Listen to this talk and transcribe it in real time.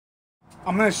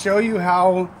I'm going to show you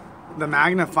how the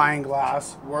magnifying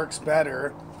glass works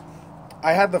better.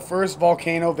 I had the first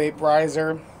volcano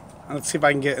vaporizer. Let's see if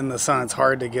I can get in the sun. It's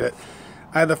hard to get it.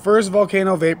 I had the first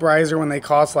volcano vaporizer when they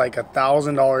cost like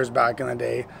 $1,000 back in the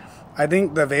day. I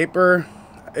think the vapor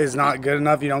is not good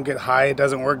enough. You don't get high. It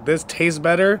doesn't work. This tastes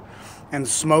better and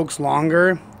smokes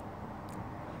longer.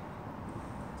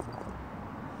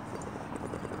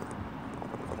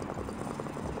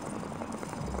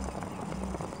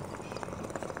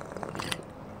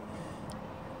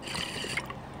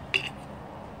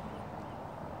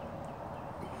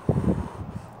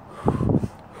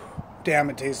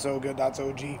 Damn, it tastes so good. That's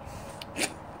OG.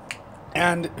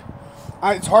 And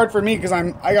it's hard for me because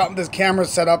I got this camera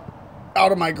set up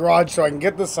out of my garage so I can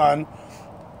get the sun,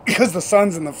 because the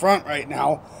sun's in the front right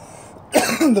now.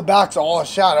 The back's all a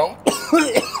shadow.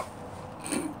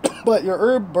 But your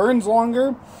herb burns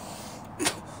longer.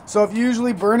 So if you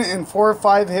usually burn it in 4 or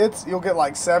 5 hits, you'll get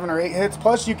like 7 or 8 hits.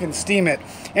 Plus you can steam it.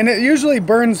 And it usually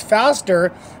burns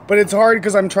faster, but it's hard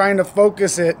because I'm trying to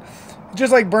focus it.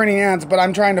 Just like burning ants, but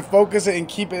I'm trying to focus it and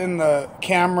keep it in the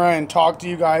camera and talk to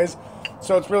you guys.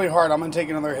 So it's really hard. I'm going to take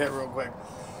another hit real quick.